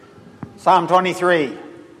Psalm 23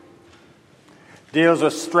 deals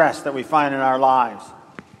with stress that we find in our lives.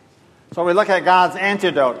 So we look at God's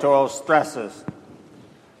antidote to those stresses.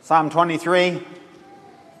 Psalm 23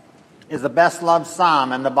 is the best-loved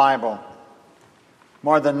psalm in the Bible.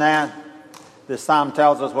 More than that, this psalm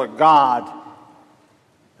tells us what God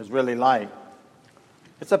is really like.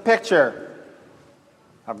 It's a picture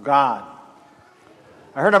of God.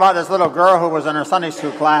 I heard about this little girl who was in her Sunday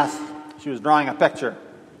school class. She was drawing a picture.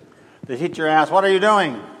 The teacher asked, "What are you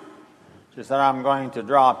doing?" She said, "I'm going to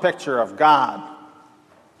draw a picture of God."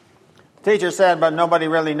 The teacher said, "But nobody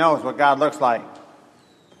really knows what God looks like."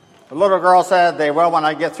 The little girl said, "They will when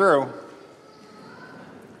I get through."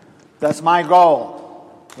 That's my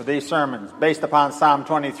goal with these sermons, based upon Psalm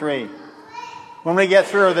 23. When we get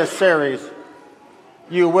through this series,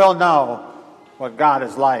 you will know what God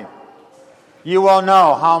is like. You will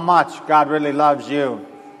know how much God really loves you.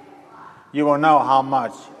 You will know how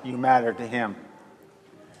much you matter to Him.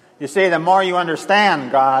 You see, the more you understand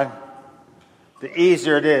God, the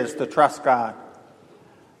easier it is to trust God.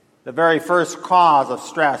 The very first cause of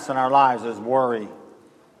stress in our lives is worry.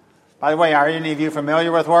 By the way, are any of you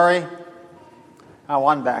familiar with worry? Oh,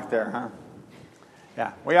 one back there, huh?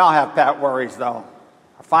 Yeah, we all have pet worries, though.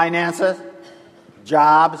 Our finances,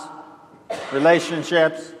 jobs,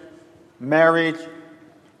 relationships, marriage,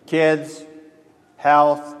 kids,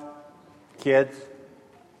 health, kids.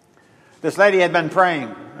 This lady had been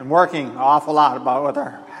praying and working an awful lot with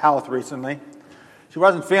her health recently. She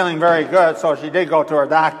wasn't feeling very good, so she did go to her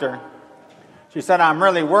doctor. She said, "I'm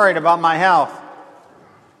really worried about my health."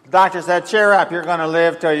 The doctor said, "Cheer up, you're going to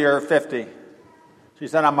live till you're 50. She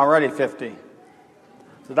said, "I'm already 50.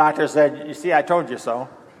 The doctor said, "You see, I told you so."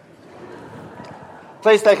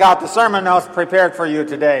 Please take out the sermon notes prepared for you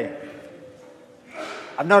today.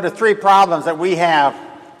 I've noted 3 problems that we have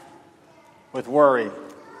with worry.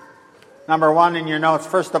 Number 1 in your notes,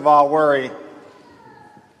 first of all, worry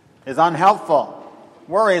is unhelpful.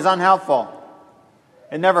 Worry is unhelpful.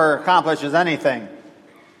 It never accomplishes anything.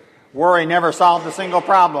 Worry never solves a single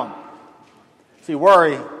problem. See,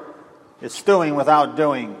 worry is stewing without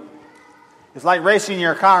doing. It's like racing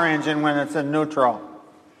your car engine when it's in neutral.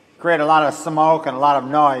 You create a lot of smoke and a lot of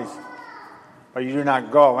noise, but you do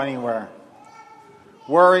not go anywhere.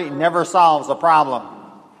 Worry never solves a problem.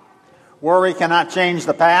 Worry cannot change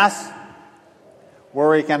the past.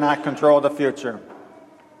 Worry cannot control the future.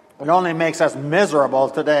 It only makes us miserable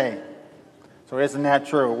today. So isn't that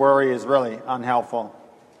true? Worry is really unhelpful.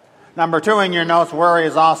 Number 2 in your notes, worry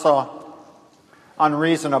is also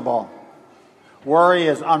unreasonable. Worry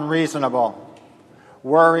is unreasonable.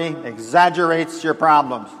 Worry exaggerates your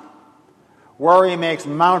problems. Worry makes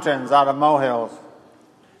mountains out of molehills.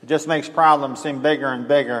 It just makes problems seem bigger and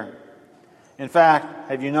bigger. In fact,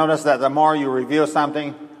 have you noticed that the more you review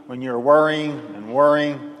something, when you're worrying and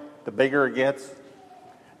worrying, the bigger it gets?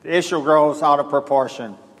 The issue grows out of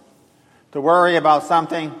proportion. To worry about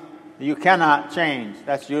something that you cannot change,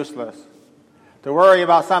 that's useless. To worry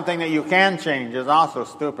about something that you can change is also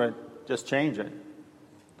stupid. Just change it.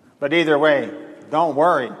 But either way, don't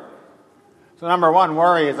worry. So number 1,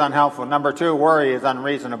 worry is unhelpful. Number 2, worry is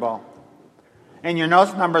unreasonable. In your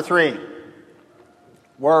notes, number 3,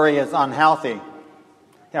 worry is unhealthy.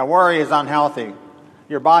 Yeah, worry is unhealthy.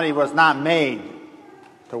 Your body was not made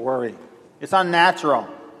to worry. It's unnatural.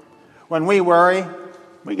 When we worry,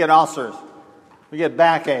 we get ulcers. We get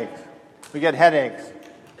backaches. We get headaches.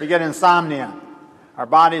 We get insomnia. Our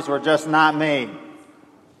bodies were just not made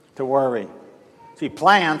to worry. See,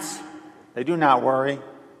 plants, they do not worry.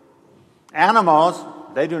 Animals,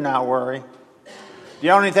 they do not worry.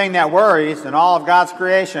 The only thing that worries in all of God's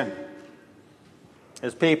creation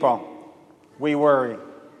is people. We worry.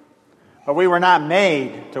 But we were not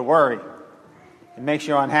made to worry. It makes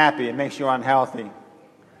you unhappy. It makes you unhealthy.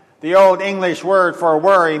 The old English word for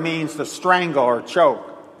worry means to strangle or choke.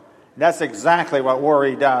 That's exactly what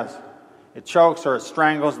worry does. It chokes or it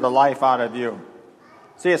strangles the life out of you.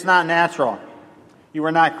 See, it's not natural. You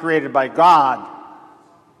were not created by God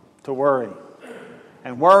to worry.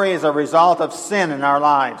 And worry is a result of sin in our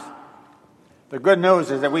lives. The good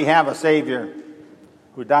news is that we have a Savior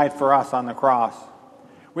who died for us on the cross.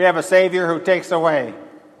 We have a Savior who takes away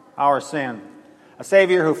our sin. A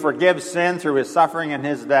Savior who forgives sin through His suffering and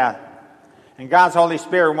His death. And God's Holy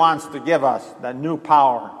Spirit wants to give us that new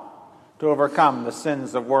power to overcome the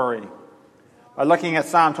sins of worry. By looking at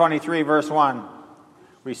Psalm 23, verse 1,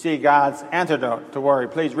 we see God's antidote to worry.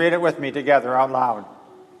 Please read it with me together out loud.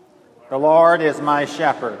 The Lord is my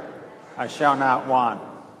shepherd. I shall not want.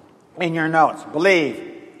 In your notes, believe.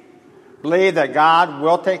 Believe that God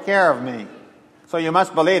will take care of me. So you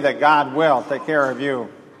must believe that God will take care of you.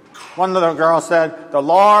 One little girl said, "The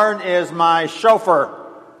Lord is my chauffeur.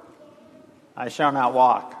 I shall not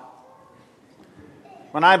walk."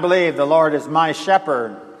 When I believe the Lord is my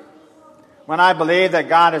shepherd, when I believe that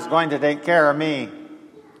God is going to take care of me,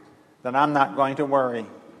 then I'm not going to worry.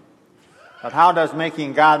 But how does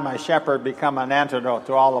making God my shepherd become an antidote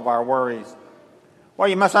to all of our worries? Well,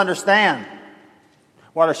 you must understand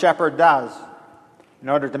what a shepherd does in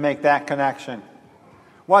order to make that connection.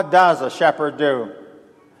 What does a shepherd do?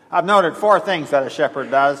 I've noted 4 things that a shepherd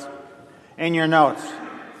does in your notes.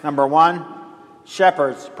 Number 1,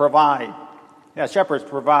 shepherds provide. Yeah, shepherds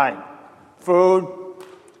provide food.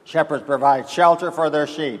 Shepherds provide shelter for their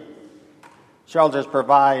sheep. Shepherds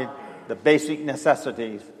provide the basic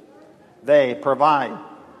necessities. They provide.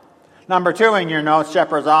 Number 2 in your notes,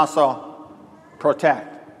 shepherds also protect.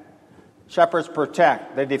 Shepherds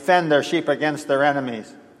protect. They defend their sheep against their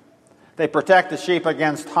enemies. They protect the sheep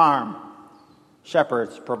against harm.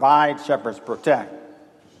 Shepherds provide. Shepherds protect.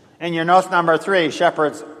 In your notes, number 3,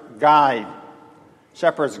 shepherds guide.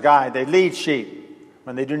 Shepherds guide. They lead sheep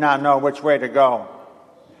when they do not know which way to go.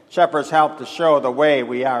 Shepherds help to show the way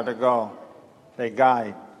we are to go. They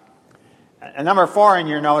guide. And number 4 in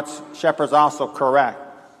your notes, shepherds also correct.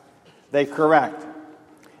 They correct.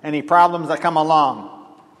 Any problems that come along,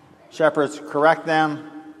 shepherds correct them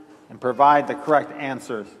and provide the correct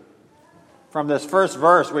answers. From this first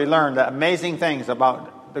verse, we learned amazing things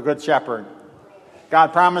about the Good Shepherd.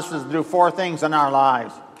 God promises to do 4 things in our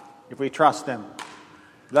lives if we trust Him.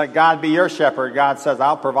 Let God be your shepherd. God says,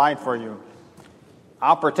 I'll provide for you.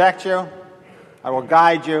 I'll protect you. I will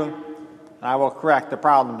guide you. And I will correct the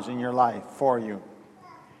problems in your life for you.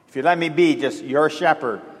 If you let me be just your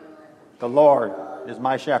shepherd, the Lord is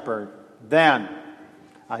my shepherd, then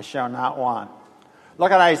I shall not want.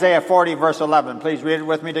 Look at Isaiah 40, verse 11. Please read it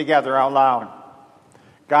with me together out loud.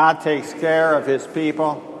 God takes care of His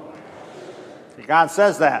people. God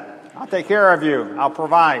says that. I'll take care of you. I'll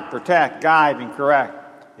provide, protect, guide, and correct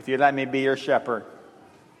if you let me be your shepherd.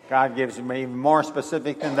 God gives me even more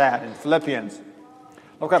specific than that in Philippians.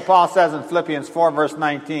 Look what Paul says in Philippians 4, verse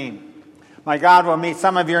 19. My God will meet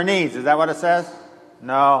some of your needs. Is that what it says?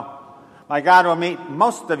 No. My God will meet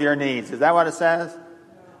most of your needs. Is that what it says?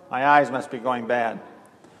 My eyes must be going bad.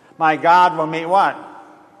 My God will meet what?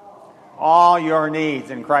 All your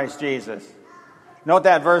needs in Christ Jesus. Note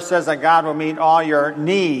that verse says that God will meet all your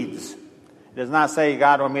needs. It does not say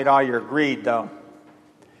God will meet all your greed, though.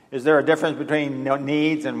 Is there a difference between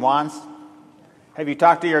needs and wants? Have you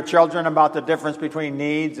talked to your children about the difference between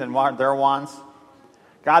needs and their wants?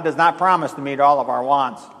 God does not promise to meet all of our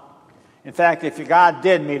wants. In fact, if God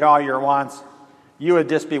did meet all your wants, you would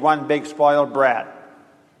just be one big spoiled brat.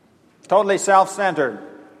 Totally self-centered.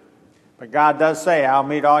 But God does say, I'll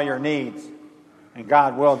meet all your needs. And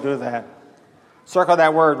God will do that. Circle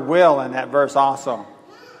that word will in that verse also.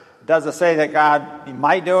 Does it say that God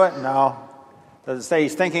might do it? No. Does it say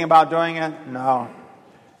He's thinking about doing it? No.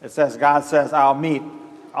 It says, God says, I'll meet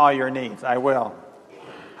all your needs. I will.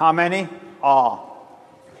 How many? All.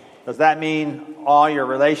 Does that mean all your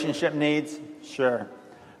relationship needs? Sure.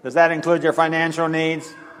 Does that include your financial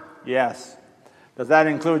needs? Yes. Does that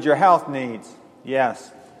include your health needs?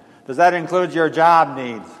 Yes. Does that include your job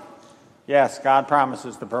needs? Yes, God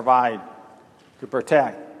promises to provide, to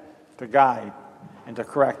protect, to guide, and to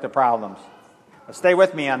correct the problems. But stay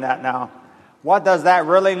with me on that now. What does that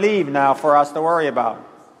really leave now for us to worry about?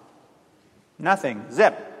 Nothing.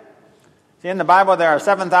 Zip. See, in the Bible there are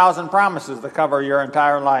 7,000 promises to cover your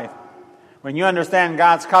entire life. When you understand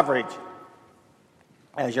God's coverage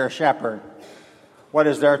as your shepherd, what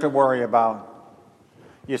is there to worry about?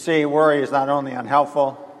 You see, worry is not only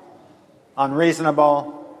unhelpful,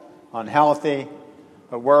 unreasonable, unhealthy,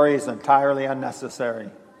 but worry is entirely unnecessary.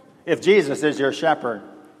 If Jesus is your shepherd.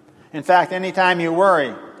 In fact, anytime you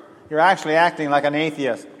worry, you're actually acting like an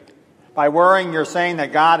atheist. By worrying, you're saying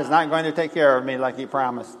that God is not going to take care of me like He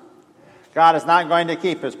promised. God is not going to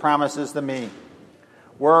keep His promises to me.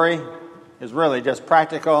 Worry is really just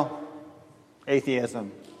practical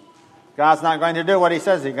atheism. God's not going to do what He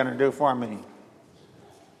says He's going to do for me.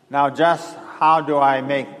 Now, just how do I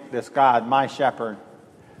make this God my shepherd?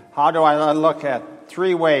 How do I look at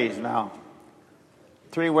 3 ways now?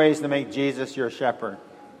 3 ways to make Jesus your shepherd.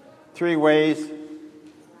 3 ways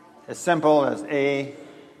as simple as A,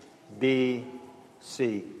 B,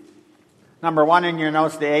 C. Number 1 in your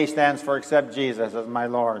notes, the A stands for accept Jesus as my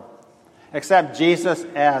Lord. Accept Jesus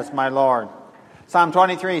as my Lord. Psalm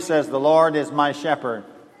 23 says, the Lord is my shepherd.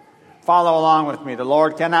 Follow along with me. The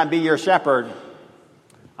Lord cannot be your shepherd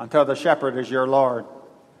until the shepherd is your Lord.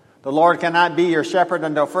 The Lord cannot be your shepherd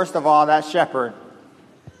until, first of all, that shepherd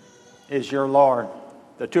is your Lord.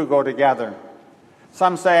 The two go together.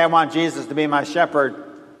 Some say, I want Jesus to be my shepherd,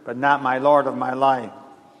 but not my Lord of my life.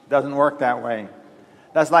 It doesn't work that way.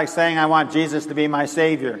 That's like saying, I want Jesus to be my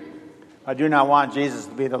Savior. I do not want Jesus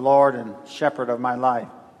to be the Lord and shepherd of my life.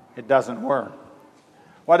 It doesn't work.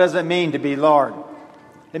 What does it mean to be Lord?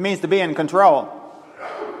 It means to be in control.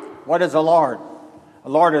 What is a Lord? A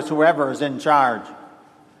Lord is whoever is in charge.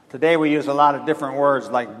 Today we use a lot of different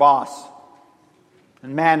words like boss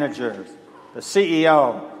and managers, the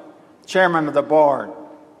CEO, chairman of the board.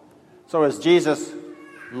 So is Jesus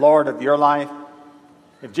Lord of your life?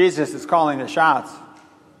 If Jesus is calling the shots,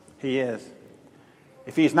 he is.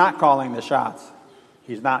 If he's not calling the shots,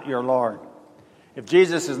 he's not your Lord. If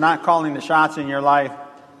Jesus is not calling the shots in your life,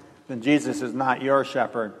 then Jesus is not your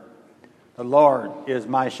shepherd. The Lord is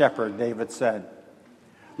my shepherd, David said.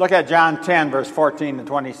 Look at John 10, verse 14 to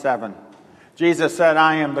 27. Jesus said,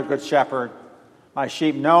 I am the good shepherd. My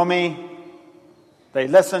sheep know me. They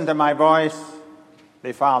listen to my voice.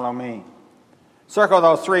 They follow me. Circle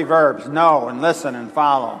those three verbs, know and listen and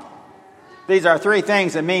follow. These are three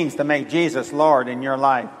things it means to make Jesus Lord in your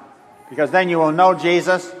life. Because then you will know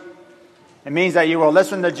Jesus. It means that you will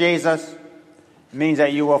listen to Jesus. It means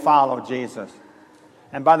that you will follow Jesus.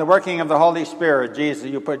 And by the working of the Holy Spirit,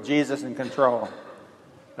 you put Jesus in control.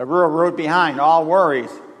 The real root behind all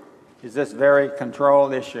worries is this very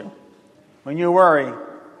control issue. When you worry,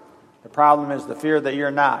 the problem is the fear that you're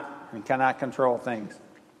not and cannot control things.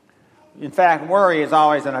 In fact, worry is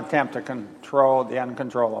always an attempt to control the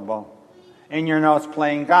uncontrollable. In your notes,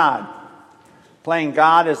 playing God. Playing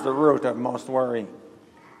God is the root of most worry.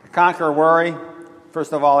 To conquer worry,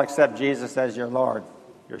 first of all, accept Jesus as your Lord,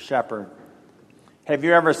 your shepherd. Have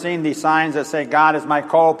you ever seen these signs that say, God is my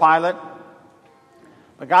co-pilot?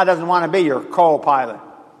 But God doesn't want to be your co-pilot.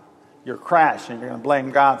 You'll crash and you're going to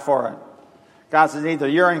blame God for it. God says either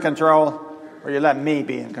you're in control or you let me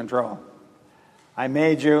be in control. I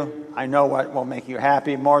made you. I know what will make you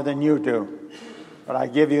happy more than you do. But I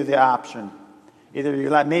give you the option. Either you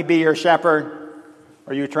let me be your shepherd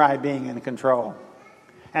or you try being in control.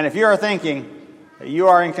 And if you're thinking that you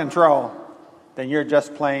are in control, then you're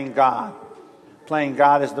just playing God. Playing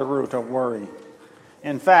God is the root of worry.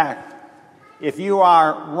 In fact, if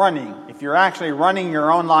you're actually running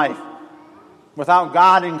your own life without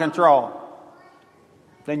God in control,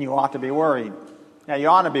 then you ought to be worried. Yeah, you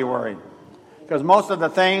ought to be worried. Because most of the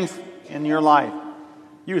things in your life,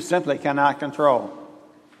 you simply cannot control.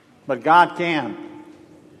 But God can.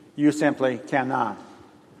 You simply cannot.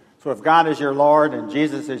 So if God is your Lord and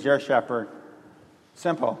Jesus is your shepherd,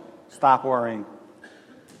 simple, stop worrying.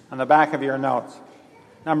 On the back of your notes.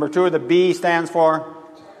 Number 2, the B stands for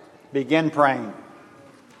begin praying.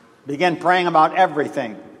 Begin praying about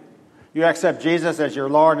everything. You accept Jesus as your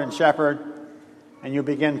Lord and shepherd, and you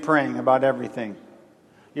begin praying about everything.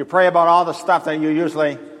 You pray about all the stuff that you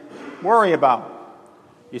usually worry about.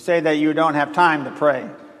 You say that you don't have time to pray.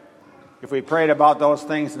 If we prayed about those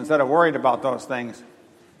things instead of worried about those things,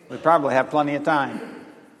 we'd probably have plenty of time.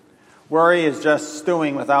 Worry is just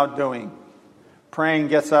stewing without doing. Praying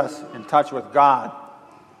gets us in touch with God,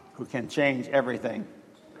 who can change everything.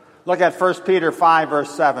 Look at 1 Peter 5,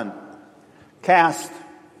 verse 7. Cast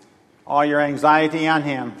all your anxiety on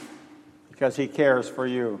him, because he cares for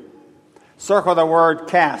you. Circle the word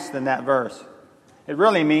cast in that verse. It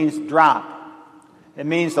really means drop. It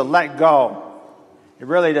means to let go. It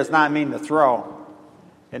really does not mean to throw.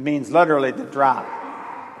 It means literally to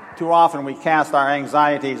drop. Too often we cast our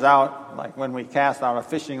anxieties out, like when we cast out a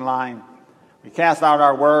fishing line. We cast out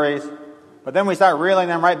our worries, but then we start reeling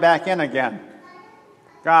them right back in again.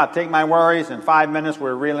 God, take my worries. In 5 minutes,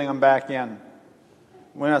 we're reeling them back in.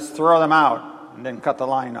 We must throw them out and then cut the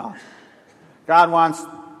line off. God wants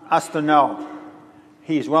us to know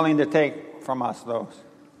he's willing to take from us those.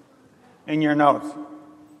 In your notes,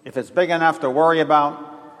 if it's big enough to worry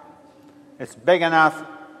about, it's big enough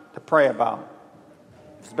to pray about.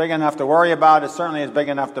 If it's big enough to worry about, it certainly is big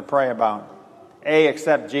enough to pray about. A,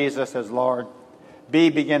 accept Jesus as Lord. B,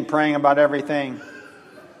 begin praying about everything.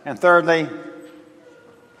 And thirdly,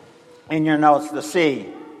 in your notes, the C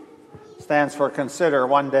stands for consider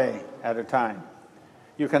one day at a time.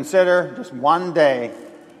 You consider just one day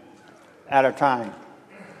at a time.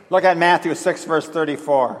 Look at Matthew 6, verse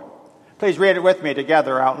 34. Please read it with me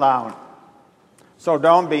together out loud. So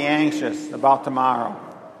don't be anxious about tomorrow.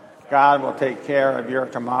 God will take care of your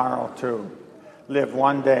tomorrow too. Live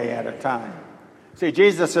one day at a time. See,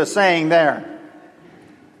 Jesus is saying there,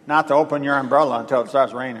 not to open your umbrella until it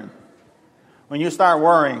starts raining. When you start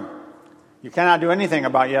worrying, you cannot do anything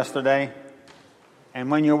about yesterday.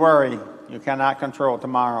 And when you worry, you cannot control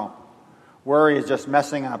tomorrow. Worry is just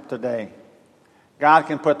messing up today. God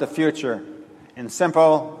can put the future in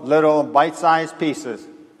simple, little, bite-sized pieces,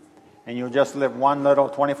 and you'll just live one little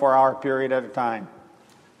 24-hour period at a time.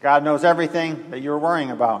 God knows everything that you're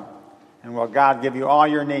worrying about, and will God give you all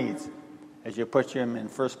your needs as you put Him in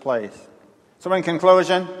first place. So in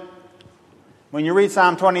conclusion, when you read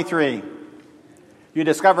Psalm 23, you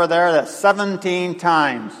discover there that 17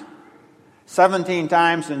 times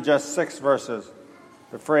in just 6 verses,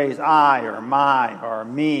 the phrase I or my or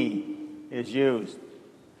me is used.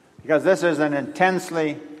 Because this is an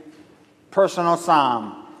intensely personal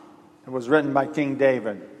psalm that was written by King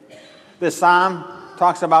David. This psalm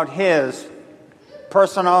talks about his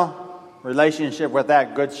personal relationship with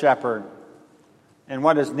that good shepherd and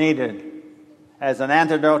what is needed as an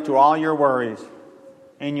antidote to all your worries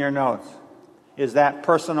in your notes is that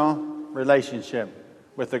personal relationship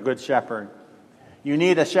with the good shepherd. You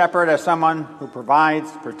need a shepherd as someone who provides,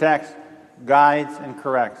 protects, guides, and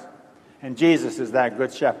corrects. And Jesus is that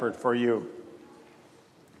good shepherd for you.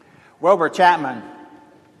 Wilbur Chapman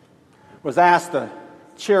was asked to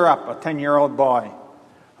cheer up a 10-year-old boy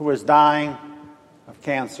who was dying of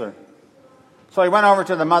cancer. So he went over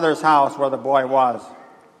to the mother's house where the boy was.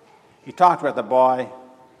 He talked with the boy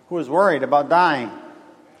who was worried about dying.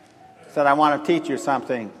 He said, I want to teach you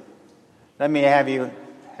something. Let me have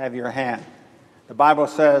your hand. The Bible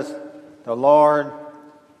says, the Lord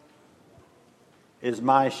is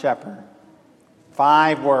my shepherd.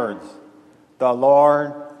 5 words. The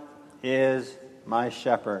Lord is my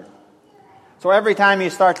shepherd. So every time you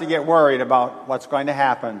start to get worried about what's going to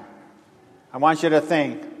happen, I want you to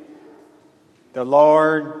think, the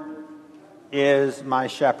Lord is my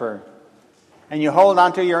shepherd. And you hold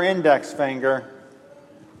onto your index finger,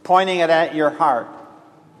 pointing it at your heart.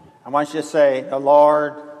 I want you to say, the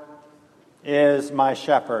Lord is my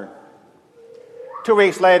shepherd. 2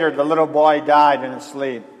 weeks later, the little boy died in his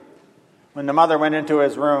sleep. When the mother went into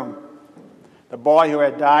his room, the boy who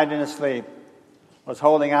had died in his sleep was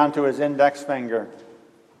holding on to his index finger.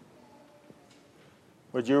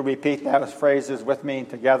 Would you repeat those phrases with me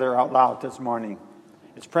together out loud this morning?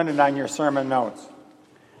 It's printed on your sermon notes.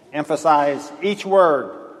 Emphasize each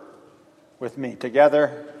word with me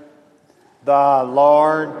together. The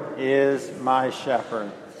Lord is my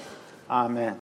shepherd. Amen.